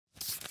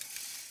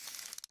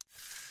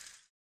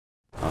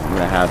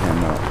have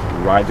him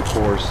ride the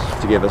course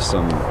to give us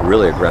some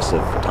really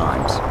aggressive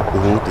times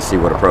to see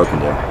what a pro can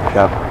do.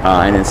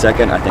 And then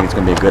second, I think it's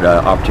going to be a good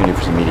opportunity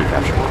for some media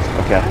capture.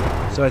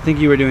 So I think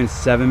you were doing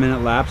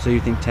 7-minute laps, so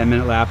you think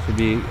 10-minute laps would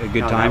be a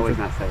good time? That was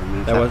not 7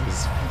 minutes. That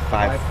was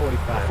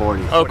 5:45.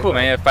 40. Oh, cool,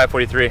 man. Yeah,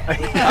 5:43.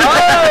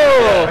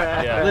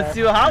 Yeah. Let's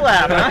do a hot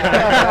lap,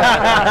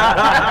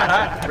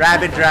 huh?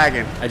 Rabid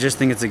Dragon. I just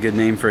think it's a good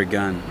name for a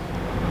gun.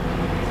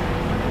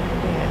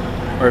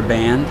 Or a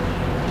band.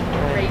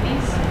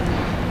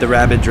 Rabies? The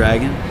Rabid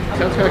Dragon.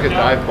 Sounds like a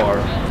dive bar.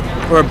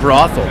 Or a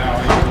brothel.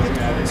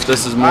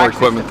 This is more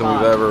equipment than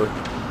we've ever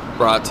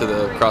brought to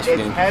the CrossFit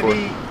Games before.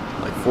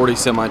 Like 40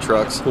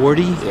 semi-trucks.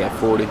 40? Yeah,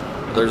 40.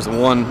 There's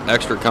one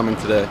extra coming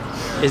today.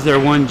 Is there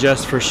one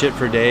just for shit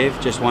for Dave?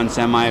 Just one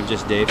semi of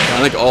just Dave stuff?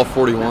 I think all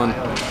 41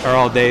 are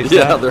all Dave stuff?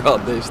 stuff? Yeah, they're all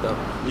Dave stuff.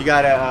 You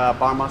got a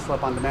bar muscle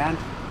up on demand?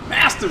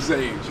 Master's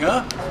age,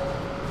 huh?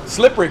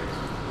 Slippery.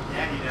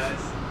 Yeah, he does.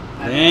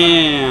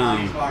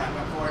 Damn.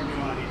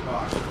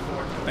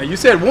 Now you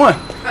said one.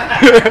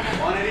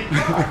 One at each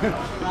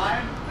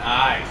bar.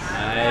 Nice.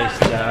 Nice,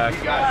 Chuck.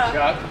 You got it,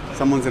 Chuck.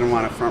 Someone's going to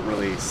want a front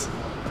release.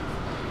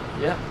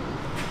 Yeah.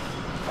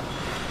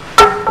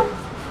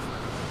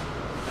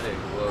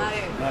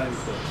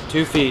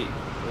 2 feet.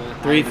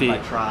 3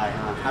 feet. Try,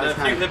 huh?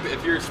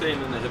 If you're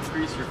staying in the hip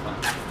crease, you're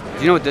fine.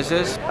 Do you know what this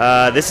is?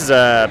 This is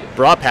a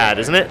bra pad,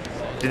 isn't it?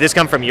 Did this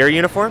come from your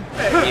uniform? He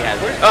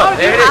has it. Oh,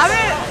 there it is.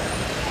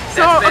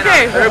 So,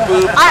 okay,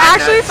 I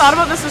actually thought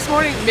about this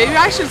morning. Maybe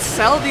I should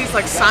sell these,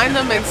 like sign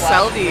them and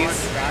sell these.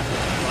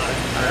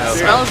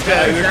 Smells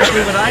good.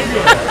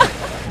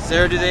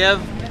 Sarah, do they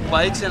have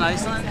bikes in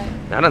Iceland?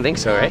 I don't think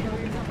so, right?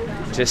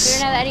 Just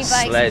We don't have any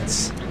bikes.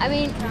 sleds. I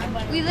mean,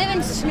 we live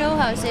in snow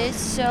houses,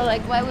 so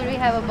like, why would we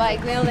have a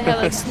bike? We only have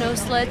like snow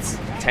sleds.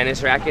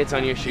 Tennis rackets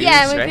on your shoes,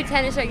 Yeah, we right? put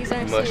tennis rackets on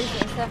our Mush.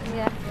 shoes and stuff.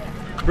 Yeah.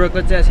 Brooke,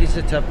 let's ask you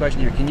a tough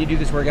question here. Can you do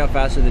this workout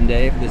faster than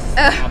Dave, this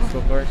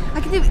obstacle course?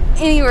 I can do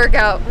any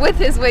workout with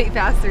his weight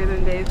faster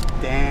than Dave.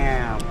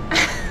 Damn.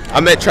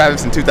 I met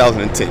Travis in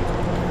 2010.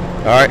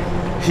 All right,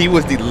 he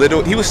was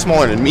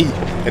smaller than me,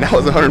 and I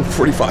was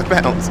 145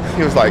 pounds.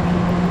 He was like,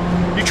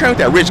 "You train with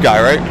that rich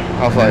guy, right?"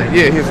 I was like,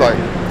 "Yeah." He was like,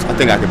 "I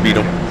think I could beat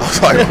him." I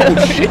was like, "Oh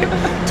shit!"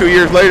 2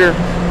 years later,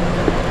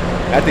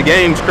 at the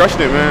games,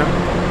 crushing it, man.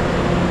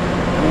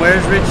 And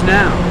where's Rich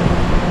now?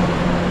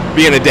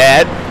 Being a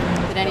dad.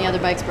 Did any other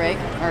bikes break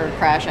or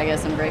crash, I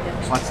guess, and break it?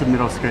 Watch the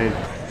middle screen.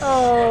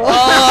 Oh.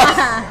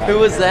 Who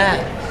was that?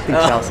 I think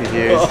Chelsea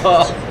Hughes.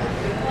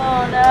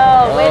 Oh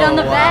no! Wait on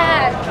the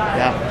back.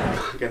 Yeah.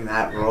 Getting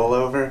that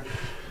rollover,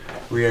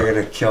 we are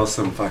gonna kill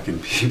some fucking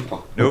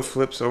people. No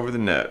flips over the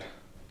net.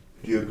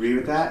 Do you agree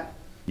with that?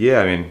 Yeah,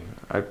 I mean,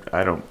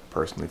 I don't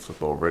personally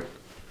flip over it.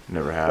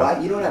 Never have.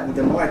 Well, you know what?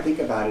 The more I think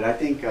about it, I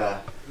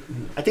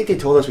think they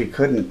told us we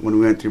couldn't when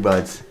we went through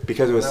Buds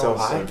because it was so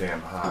high. So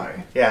damn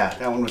high. Yeah,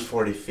 that one was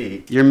 40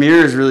 feet. Your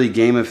mirror is really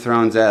Game of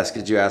Thrones-esque.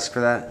 Did you ask for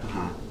that?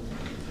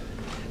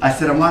 I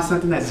said I want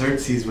something that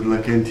Xerxes would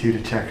look into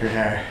to check her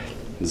hair.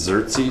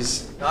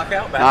 Xerxes?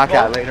 Knockout,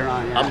 Knockout later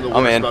on. Yeah. I'm the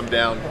worst. I'm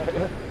down.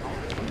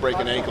 Break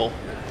an ankle.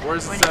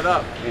 Where's it set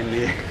up? In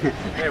the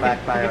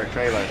back by our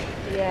trailer.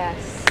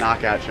 Yes.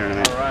 Knockout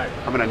tournament. All right.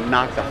 I'm gonna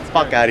knock the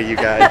fuck out of you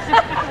guys.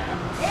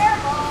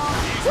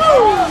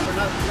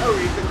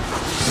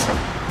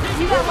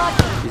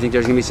 You think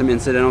there's gonna be some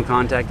incidental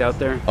contact out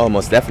there? Oh,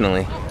 most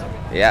definitely.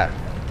 Yeah.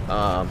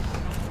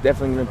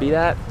 Definitely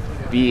gonna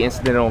be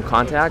incidental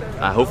contact.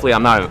 Hopefully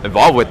I'm not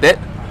involved with it,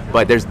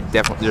 but there's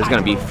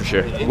gonna be for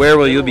sure. Where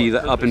will you be?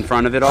 Up in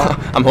front of it all?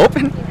 I'm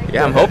hoping.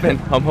 Yeah, I'm hoping.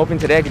 I'm hoping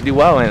today I can do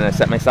well and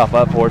set myself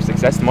up for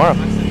success tomorrow.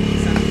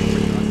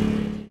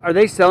 Are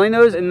they selling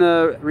those in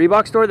the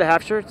Reebok store, the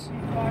half shirts?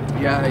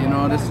 Yeah, you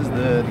know, this is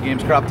the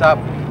Games crop top.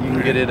 You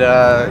can get it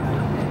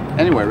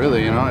anywhere,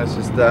 really, you know. It's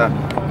just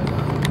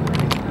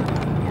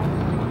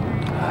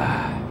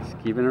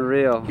Keeping it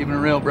real. keeping it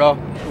real, bro.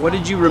 What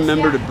did you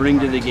remember to bring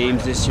to the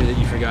games this year that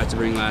you forgot to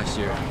bring last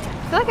year?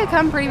 I feel like I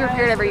come pretty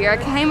prepared every year. I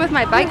came with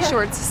my bike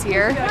shorts this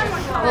year,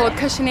 a little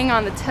cushioning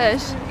on the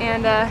tush,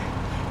 and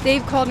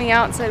Dave called me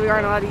out and said we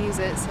aren't allowed to use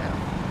it, so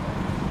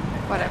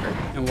whatever.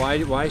 And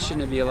why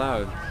shouldn't it be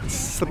allowed?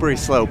 Slippery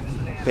slope.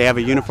 They have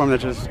a uniform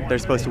that they're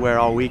supposed to wear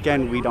all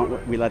weekend. We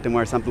let them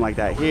wear something like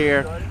that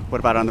here. What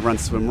about on the run,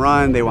 swim,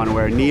 run? They want to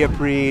wear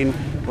neoprene.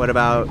 What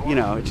about, you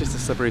know, it's just a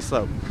slippery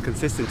slope.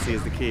 Consistency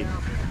is the key.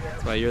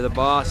 That's why you're the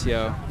boss,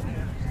 yo.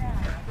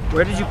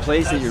 Where did you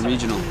place at your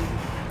regional?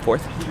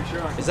 4th.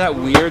 Is that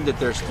weird that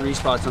there's 3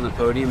 spots on the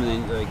podium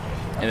and then like?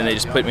 And then they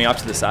just put me off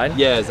to the side?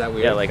 Yeah, is that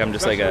weird? Yeah, like I'm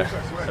just like a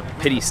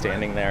pity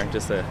standing there.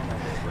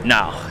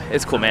 No,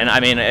 it's cool, man. I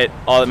mean,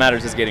 all that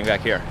matters is getting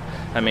back here.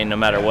 I mean, no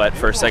matter what,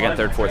 1st, 2nd,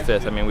 3rd, 4th,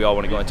 5th. I mean, we all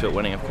want to go into it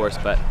winning, of course,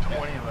 but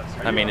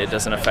I mean, it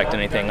doesn't affect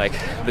anything. Like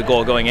the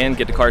goal going in,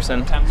 get to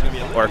Carson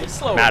or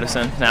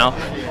Madison now,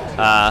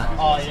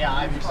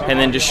 and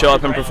then just show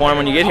up and perform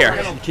when you get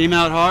here. Came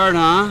out hard,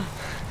 huh?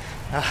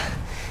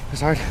 It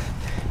was hard.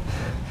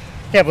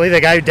 Can't believe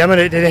that guy who demoed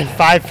it did it in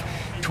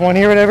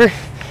 5:20 or whatever.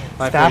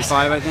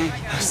 5:45, I think.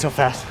 Still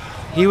fast.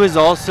 He was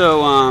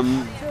also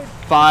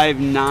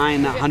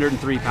 5'9",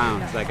 103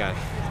 pounds, that guy.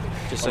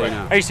 Just so you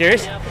know. Are you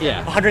serious?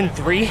 Yeah.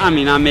 103? I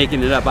mean, I'm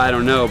making it up. I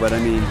don't know, but I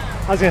mean.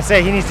 I was going to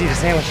say, he needs to eat a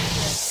sandwich.